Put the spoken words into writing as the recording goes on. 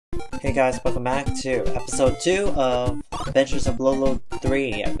Hey guys, welcome back to episode 2 of Adventures of Lolo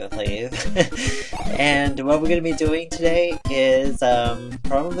 3, I believe. And what we're going to be doing today is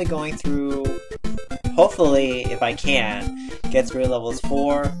probably going through, hopefully, if I can, get through levels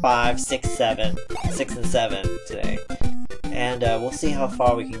 4, 5, 6, 7, 6 and 7 today. And we'll see how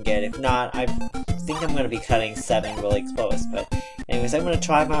far we can get. If not, I think I'm going to be cutting 7 really close. But anyways, I'm going to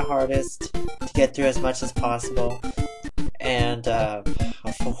try my hardest to get through as much as possible. And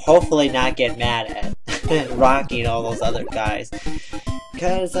hopefully not get mad at Rocky and all those other guys,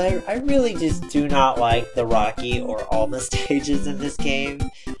 because I really just do not like the Rocky or Almas stages in this game,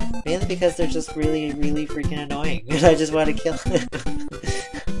 mainly because they're just really freaking annoying, and I just want to kill them.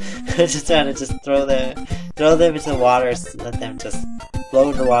 I just want to throw them into the water, let them just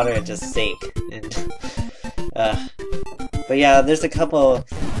float in the water and just sink. And but yeah, there's a couple.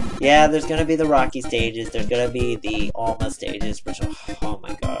 Yeah, there's gonna be the Rocky stages, there's gonna be the Alma stages, which, oh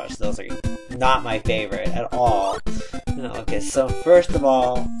my gosh, those are not my favorite at all. Okay, so first of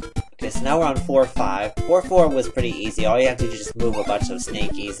all, okay, so now we're on 4-5. 4-4 was pretty easy, all you have to do is just move a bunch of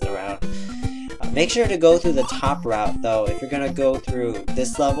Snakeys around. Make sure to go through the top route, though. If you're gonna go through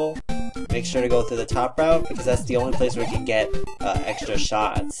this level, make sure to go through the top route, because that's the only place where you can get extra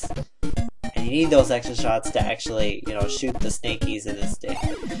shots. And you need those extra shots to actually, shoot the Snakeys in this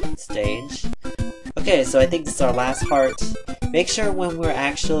stage. Okay, so I think this is our last heart. Make sure when we're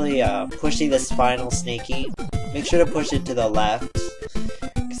actually pushing this final Snakey, make sure to push it to the left.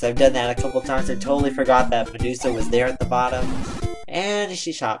 Because I've done that a couple times. I totally forgot that Medusa was there at the bottom. And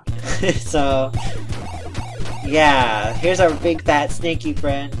she shot me. So, yeah, here's our big fat Snaky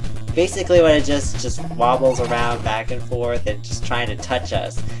friend. Basically what it just wobbles around back and forth and just trying to touch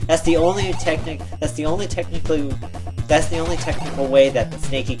us. That's the only technical way that the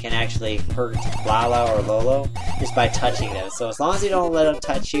Snaky can actually hurt Lala or Lolo, is by touching them. So as long as you don't let them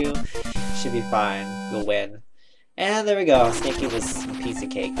touch you, should be fine. You'll win. And there we go. Snaky was a piece of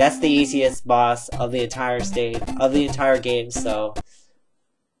cake. That's the easiest boss of the entire game, so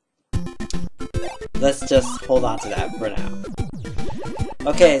let's just hold on to that for now.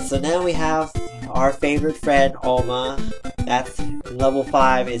 Okay, so now we have our favorite friend, Alma. That's level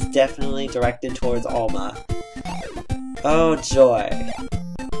 5 is definitely directed towards Alma. Oh joy.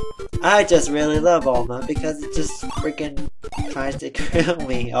 I just really love Alma because it just freaking tries to kill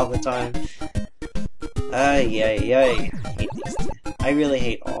me all the time. Ay. I hate these two. I really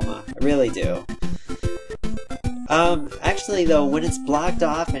hate Alma. I really do. Actually though, when it's blocked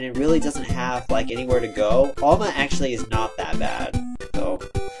off and it really doesn't have, like, anywhere to go, Alma actually is not that bad. So,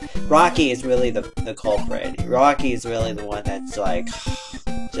 Rocky is really the culprit. Rocky is really the one that's, like,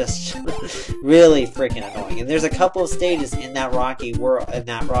 just really freaking annoying. And there's a couple of stages in that Rocky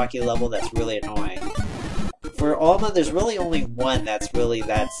level that's really annoying. For Alma, there's really only one that's really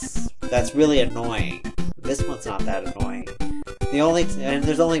annoying. This one's not that annoying. And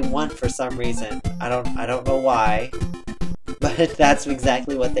there's only one for some reason. I don't know why, but that's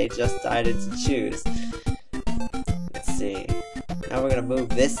exactly what they just decided to choose. Let's see. Now we're gonna move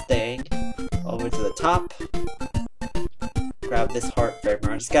this thing over to the top. Grab this heart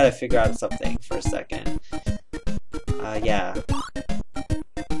framer. I just gotta figure out something for a second. Yeah.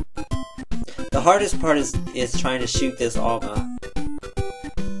 The hardest part is trying to shoot this Alma.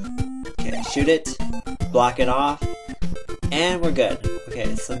 Okay, shoot it, block it off, and we're good.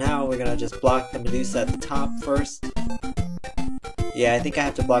 Okay, so now we're gonna just block the Medusa at the top first. Yeah, I think I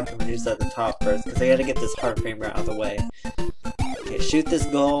have to block the Medusa at the top first, because I gotta get this heart framer out of the way. Okay, shoot this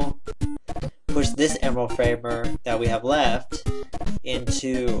goal, push this emerald framer that we have left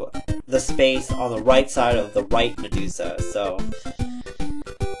into the space on the right side of the right Medusa, so...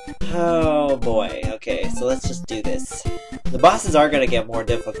 Oh boy, okay, so let's just do this. The bosses are gonna get more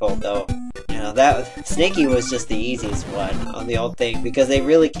difficult though. That Snaky was just the easiest one on the old thing, because they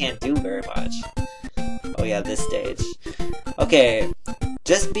really can't do very much. Oh yeah, this stage. Okay,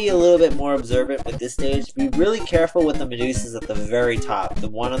 just be a little bit more observant with this stage. Be really careful with the Medusas at the very top. The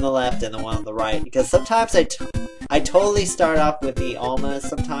one on the left and the one on the right. Because sometimes I totally start off with the Almas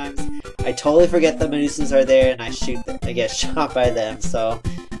sometimes. I totally forget the Medusas are there and I get shot by them. So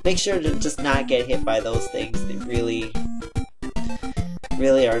make sure to just not get hit by those things. They really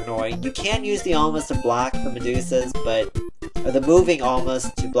are annoying. You can use the Almas to block the Medusas, or the moving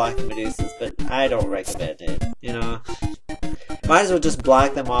Almas to block the Medusas, but I don't recommend it, Might as well just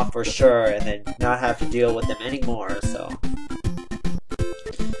block them off for sure, and then not have to deal with them anymore, so...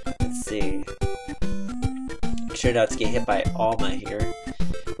 Let's see... Make sure not to get hit by Alma here.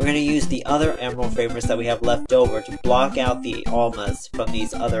 We're going to use the other emerald framers that we have left over to block out the Almas from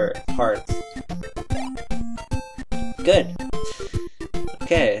these other hearts. Good!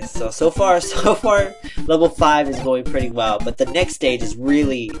 Okay, so far, level 5 is going pretty well, but the next stage is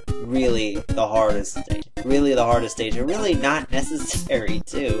really the hardest stage. Really the hardest stage, and really not necessary,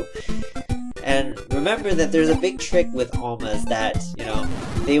 too. And remember that there's a big trick with Almas that, you know,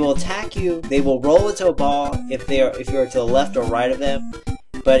 they will attack you, they will roll into a ball if you're to the left or right of them,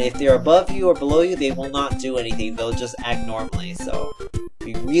 but if they're above you or below you, they will not do anything, they'll just act normally, so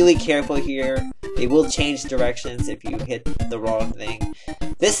be really careful here. They will change directions if you hit the wrong thing.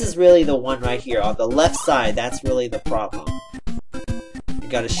 This is really the one right here, on the left side, that's really the problem. You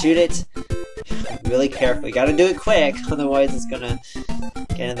gotta shoot it really carefully, you gotta do it quick, otherwise it's gonna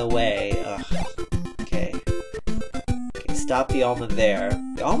get in the way. Ugh. Okay, stop the Alma there.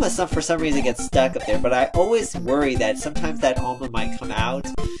 The Alma for some reason gets stuck up there, but I always worry that sometimes that Alma might come out.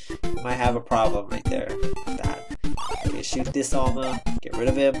 You might have a problem right there with that. Okay, shoot this Alma, get rid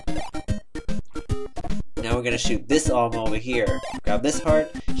of him. Now we're gonna shoot this Alma over here. Grab this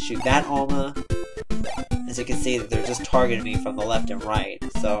heart, shoot that Alma. As you can see, they're just targeting me from the left and right.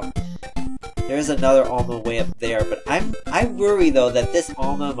 So there's another Alma way up there, but I worry though that this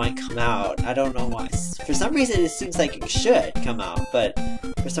Alma might come out. I don't know why. For some reason it seems like it should come out, but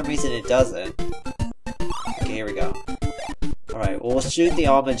for some reason it doesn't. Okay, here we go. Alright, well, we'll shoot the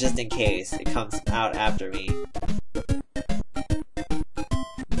Alma just in case it comes out after me.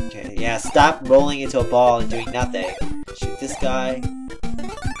 Okay, yeah, stop rolling into a ball and doing nothing. Shoot this guy.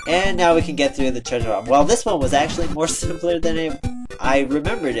 And now we can get through the treasure room. Well, this one was actually more simpler than I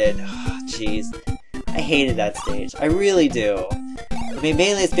remembered it. Jeez. I hated that stage. I really do. I mean,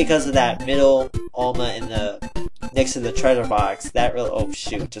 mainly it's because of that middle Alma in the next to the treasure box. That really— oh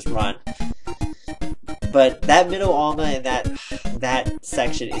shoot, just run. But that middle Alma in that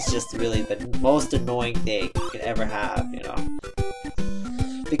section is just really the most annoying thing you could ever have, you know.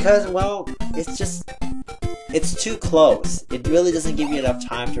 Because, well, it's too close. It really doesn't give you enough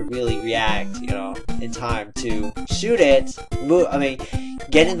time to really react, you know, in time to shoot it,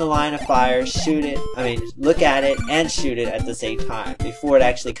 get in the line of fire, shoot it, look at it, and shoot it at the same time before it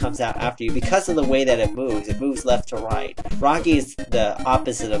actually comes out after you because of the way that it moves left to right. Rocky is the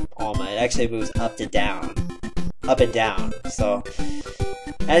opposite of Alma. It actually moves up and down. So,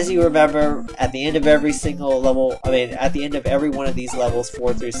 as you remember, at the end of every single level, at the end of every one of these levels,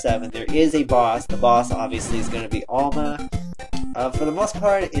 4 through 7, there is a boss. The boss obviously is going to be Alma. For the most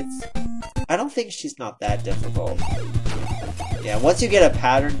part, I don't think she's not that difficult. Yeah, once you get a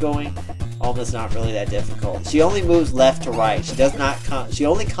pattern going, Alma's not really that difficult. She only moves left to right. She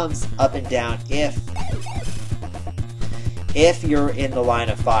only comes up and down if you're in the line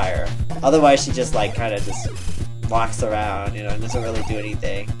of fire. Otherwise, she just kind of just walks around, you know, and doesn't really do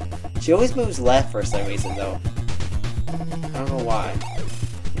anything. She always moves left for some reason, though. I don't know why.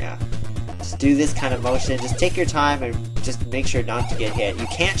 Yeah. Just do this kind of motion. Just take your time and just make sure not to get hit. You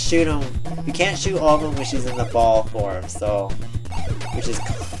can't shoot him. You can't shoot Alma when she's in the ball form, so which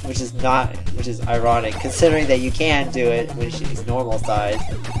is ironic considering that you can do it when she's normal size.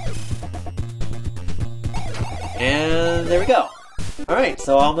 And there we go. Alright,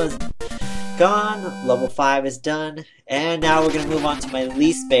 so Alma's gone, level 5 is done, and now we're going to move on to my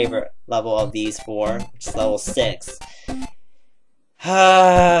least favorite level of these 4, which is level 6.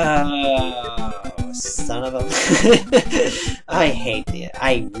 Oh, son of a...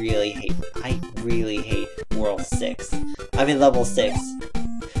 I really hate level 6.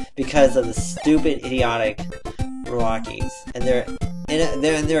 Because of the stupid, idiotic Rockies. And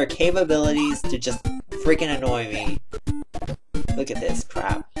their capabilities to just freaking annoy me. Look at this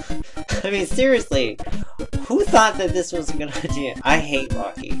crap. Seriously, who thought that this was gonna do it? I hate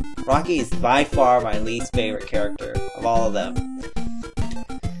Rocky. Rocky is by far my least favorite character of all of them.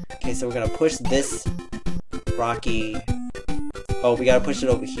 Okay, so we're gonna push this Rocky. Oh, we gotta push it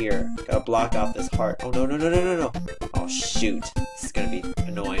over here. Gotta block off this heart. Oh, no. Oh, shoot. This is gonna be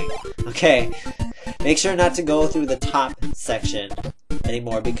annoying. Okay. Make sure not to go through the top section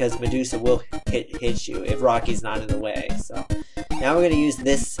anymore because Medusa will hit you if Rocky's not in the way. So now we're going to use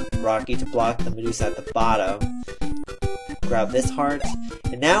this Rocky to block the Medusa at the bottom. Grab this heart.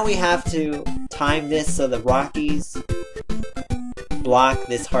 And now we have to time this so the Rockies block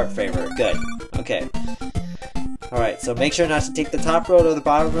this heart framer. Good. Okay. Alright, so make sure not to take the top road or the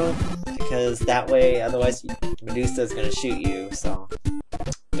bottom road because that way, otherwise Medusa is going to shoot you. So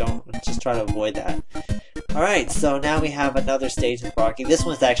just try to avoid that. Alright, so now we have another stage with Rocky. This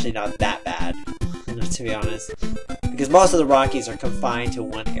one's actually not that bad, to be honest. Because most of the Rockies are confined to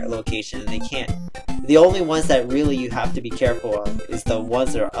one location and they can't... The only ones that really you have to be careful of is the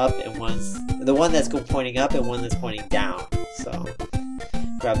ones that are up and the one that's pointing up and one that's pointing down. So,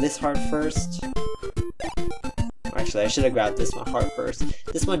 grab this heart first. Alright, Actually, I should have grabbed this one heart first.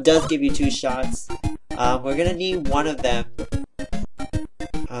 This one does give you 2 shots. We're gonna need one of them.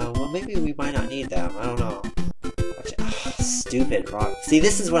 Well, maybe we might not need them. I don't know. Stupid Rock. See,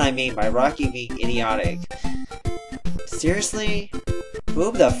 this is what I mean by Rocky being idiotic. Seriously?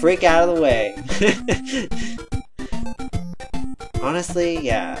 Move the freak out of the way. Honestly,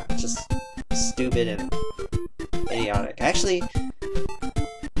 yeah, just stupid and idiotic. Actually,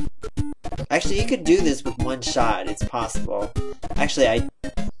 you could do this with 1 shot. It's possible. Actually, I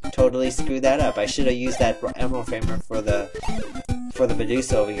totally screwed that up. I should have used that Emerald Framer for the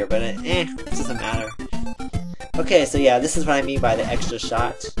Medusa over here, but it doesn't matter. Okay, so yeah, this is what I mean by the extra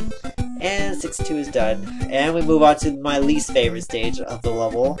shot. And 6-2 is done. And we move on to my least favorite stage of the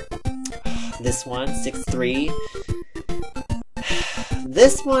level. This one, 6-3.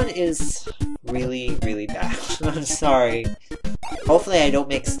 This one is really, really bad. I'm sorry. Hopefully I don't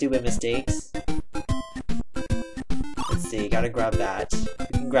make stupid mistakes. Let's see, gotta grab that. You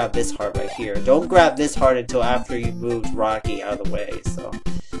can grab this heart right here. Don't grab this heart until after you moved Rocky out of the way, so.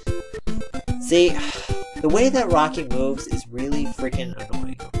 See, the way that Rocky moves is really freaking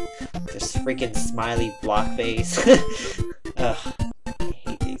annoying. This freaking smiley block face. Ugh, I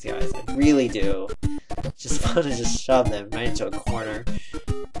hate these guys. I really do. Just want to just shove them right into a corner.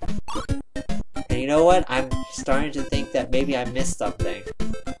 And you know what? I'm starting to think that maybe I missed something.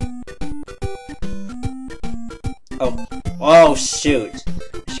 Oh shoot!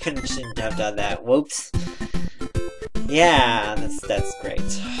 Shouldn't have done that. Whoops. Yeah, that's great.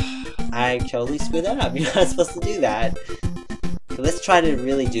 I totally screwed that up. You're not supposed to do that. Okay, let's try to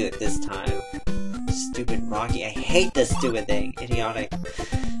really do it this time. Stupid Rocky. I hate this stupid thing. Idiotic.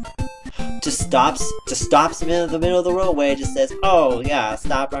 Just stops in the middle of the roadway. Just says, oh yeah,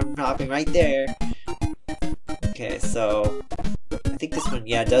 stop, I'm stopping right there. Okay, so I think this one,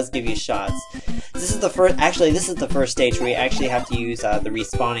 yeah, does give you shots. This is the first stage where you actually have to use the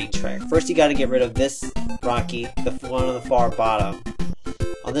respawning trick. First you gotta get rid of this Rocky, the one on the far bottom.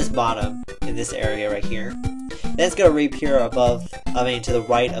 On this bottom, in this area right here. Then it's gonna reappear to the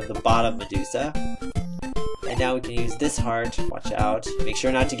right of the bottom Medusa. And now we can use this heart. Watch out. Make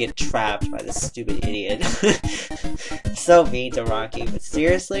sure not to get trapped by this stupid idiot. So mean to Rocky, but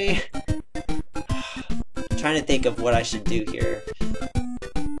seriously? I'm trying to think of what I should do here.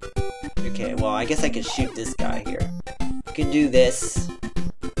 Okay, well, I guess I can shoot this guy here. You can do this.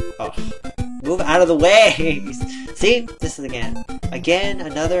 Oh, move out of the way! See? This is again,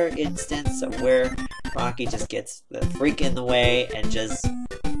 another instance of where Rocky just gets the freak in the way and just...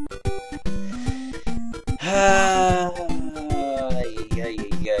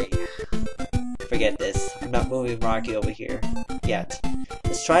 Forget this. I'm not moving Rocky over here yet.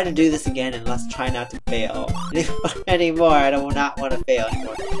 Let's try to do this again and let's try not to fail anymore. I do not want to fail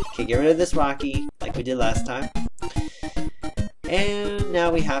anymore. Okay, get rid of this Rocky like we did last time. And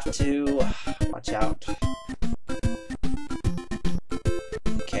now we have to watch out.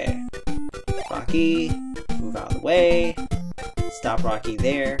 Okay. Rocky, move out of the way. Stop Rocky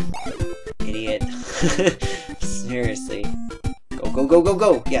there. Idiot. Seriously. Go, go, go, go,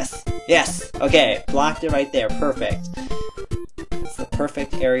 go! Yes! Yes! Okay, blocked it right there. Perfect. It's the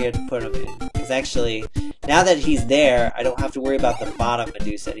perfect area to put him in. Because actually, now that he's there, I don't have to worry about the bottom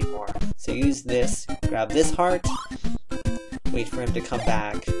Medusa anymore. So use this, grab this heart, wait for him to come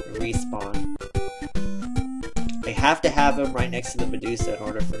back, respawn. I have to have him right next to the Medusa in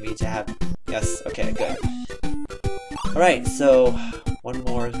order for me to have... Yes, okay, good. Alright, so one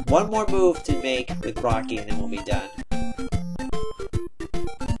more move to make with Rocky and then we'll be done.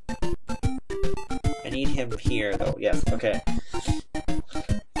 I need him here though, yes, okay.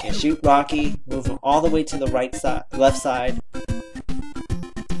 Okay, shoot Rocky, move him all the way to the left side.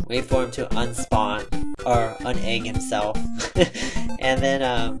 Wait for him to unspawn, or unegg himself. And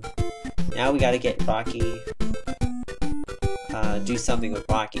then, now we gotta get Rocky, do something with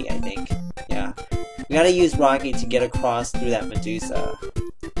Rocky, I think. Yeah. We gotta use Rocky to get across through that Medusa.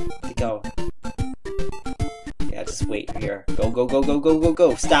 To go. Yeah, just wait here. Go, go, go, go, go, go,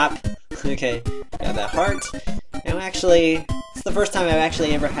 go. Stop! Okay. Got that heart. And actually, it's the first time I've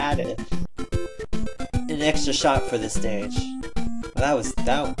actually ever had an extra shot for this stage. Well,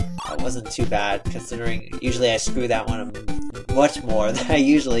 that wasn't too bad, considering usually I screw that one much more than I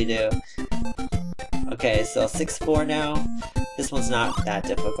usually do. Okay, so 6-4 now. This one's not that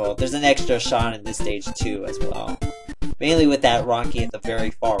difficult. There's an extra shot in this stage too as well. Mainly with that Rocky at the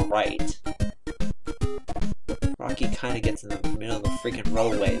very far right. Rocky kind of gets in the middle of the freaking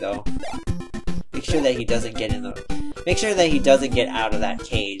roadway though. Make sure that he doesn't get out of that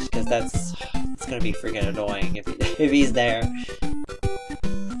cage, because it's gonna be freaking annoying if he's there.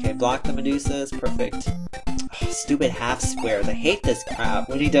 Okay, block the Medusas, perfect. Oh, stupid half squares. I hate this crap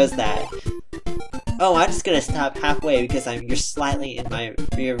when he does that. Oh, I'm just gonna stop halfway because you're slightly in my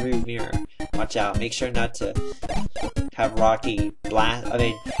rear view mirror. Watch out. Make sure not to have Rocky blast.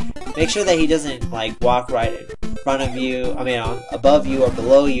 Make sure that he doesn't like walk right in front of you. Above you or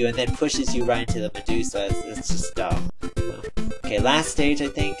below you, and then pushes you right into the Medusa. It's just dumb. Okay, last stage, I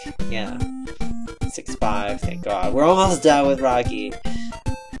think. Yeah, 6-5. Thank God. We're almost done with Rocky.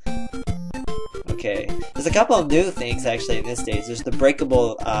 Okay, there's a couple of new things actually in this stage. There's the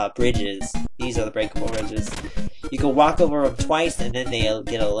breakable bridges. These are the breakable bridges. You can walk over them twice and then they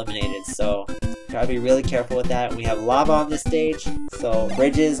get eliminated, so gotta be really careful with that. We have lava on this stage, so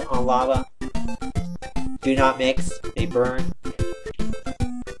bridges on lava do not mix, they burn.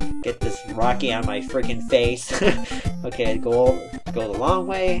 Get this Rocky out of my freaking face. Okay, go the long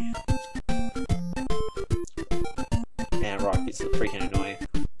way. Man, Rocky's so freaking annoying.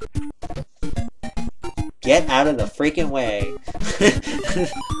 Get out of the freaking way.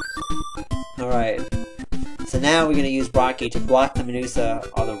 Alright. So now we're gonna use Rocky to block the Medusa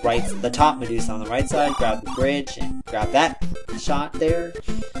on the right, the top Medusa on the right side, grab the bridge and grab that shot there.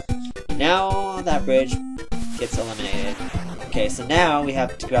 Now that bridge gets eliminated. Okay, so now we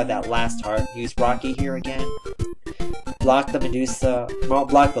have to grab that last heart. Use Rocky here again. Block the Medusa,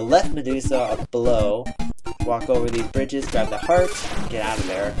 block the left Medusa up below. Walk over these bridges, grab the heart, get out of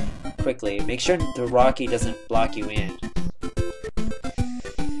there quickly. Make sure the Rocky doesn't block you in,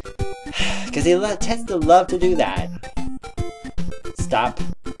 because he tends to love to do that. Stop.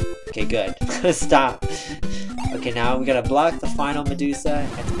 Okay, good. Stop. Okay, now we gotta block the final Medusa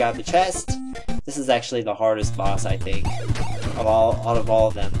and grab the chest. This is actually the hardest boss, I think, out of all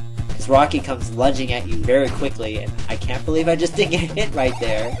of them. Because Rocky comes lunging at you very quickly, and I can't believe I just didn't get hit right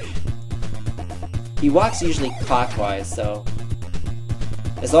there. He walks usually clockwise, so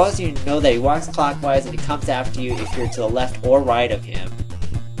as long as you know that he walks clockwise and he comes after you if you're to the left or right of him,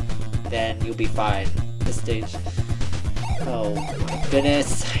 then you'll be fine. This stage. Oh my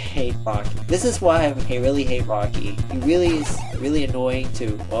goodness, I hate Rocky. This is why I really hate Rocky. He really is really annoying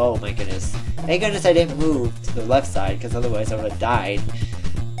to. Oh my goodness. Thank goodness I didn't move to the left side, because otherwise I would have died.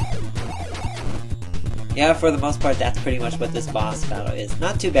 Yeah, for the most part, that's pretty much what this boss battle is.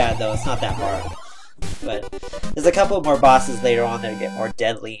 Not too bad though, it's not that hard. But there's a couple more bosses later on that get more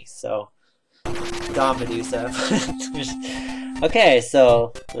deadly, so Dom Medusa. Okay,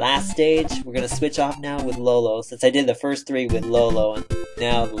 so last stage, we're gonna switch off now with Lolo, since I did the first 3 with Lolo, and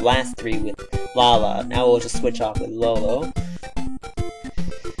now the last 3 with Lala. Now we'll just switch off with Lolo.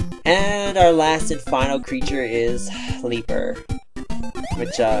 And our last and final creature is Leaper,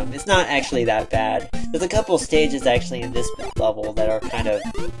 which is not actually that bad. There's a couple stages actually in this level that are kind of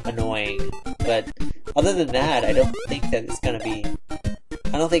annoying, but other than that, I don't think that it's gonna be.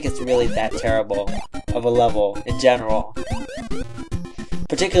 I don't think it's really that terrible of a level in general.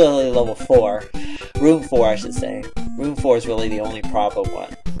 Particularly level 4. Room 4, I should say. Room 4 is really the only problem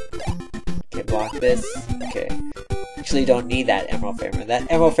one. Okay, block this. Okay. Actually, you don't need that Emerald Framer. That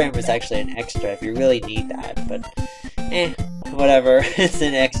Emerald Framer is actually an extra if you really need that, but whatever. It's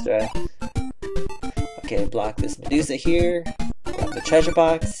an extra. Okay, block this Medusa here. Grab the treasure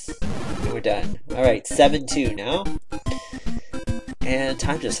box. And we're done. Alright, 7-2 now. And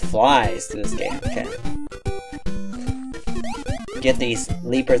time just flies through this game. Okay. Get these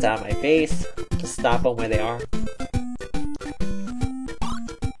Leapers out of my face. Just stop them where they are.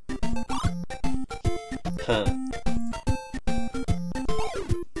 Huh.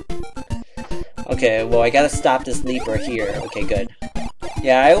 Okay, well I gotta stop this Leaper here. Okay, good.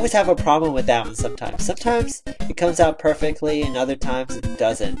 Yeah, I always have a problem with that one sometimes. Sometimes it comes out perfectly and other times it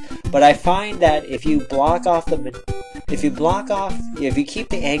doesn't. But I find that if you block off if you keep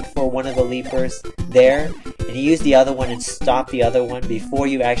the egg for one of the Leapers there, and you use the other one and stop the other one before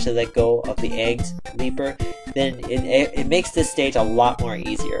you actually let go of the egged Leaper, then it makes this stage a lot more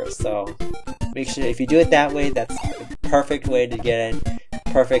easier. So make sure if you do it that way, that's the perfect way to get it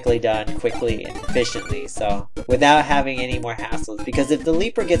perfectly done quickly and efficiently, so without having any more hassles. Because if the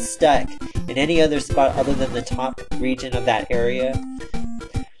Leaper gets stuck in any other spot other than the top region of that area,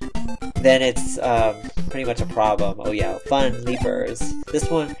 then it's pretty much a problem. Oh yeah, fun Leapers. This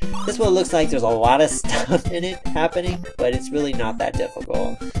one looks like there's a lot of stuff in it happening, but it's really not that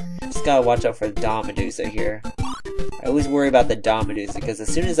difficult. Just gotta watch out for the Dom Medusa here. I always worry about the Dom Medusa because as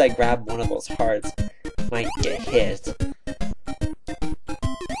soon as I grab one of those hearts, I might get hit.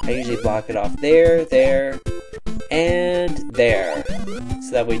 I usually block it off there, there, and there,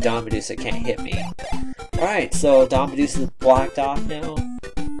 so that way Dom Medusa can't hit me. Alright, so Dom Medusa is blocked off now.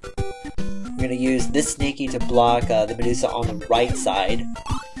 We're going to use this Snaky to block the Medusa on the right side.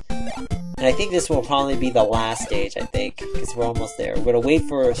 And I think this will probably be the last stage, I think, because we're almost there. We're going to wait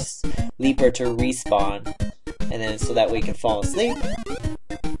for Leaper to respawn, and then so that we can fall asleep.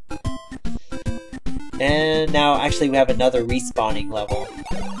 And now, actually, we have another respawning level.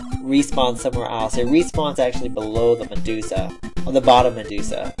 Respawn somewhere else. It respawns actually below the Medusa, on the bottom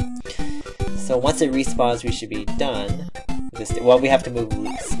Medusa. So once it respawns, we should be done. Well, we have to move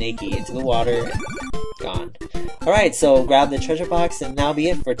Snaky into the water. Gone. Alright, so grab the treasure box, and that'll be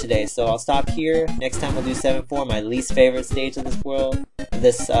it for today. So I'll stop here. Next time we'll do 7-4, my least favorite stage of this world,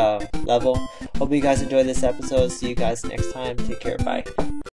 this level. Hope you guys enjoyed this episode. See you guys next time. Take care. Bye.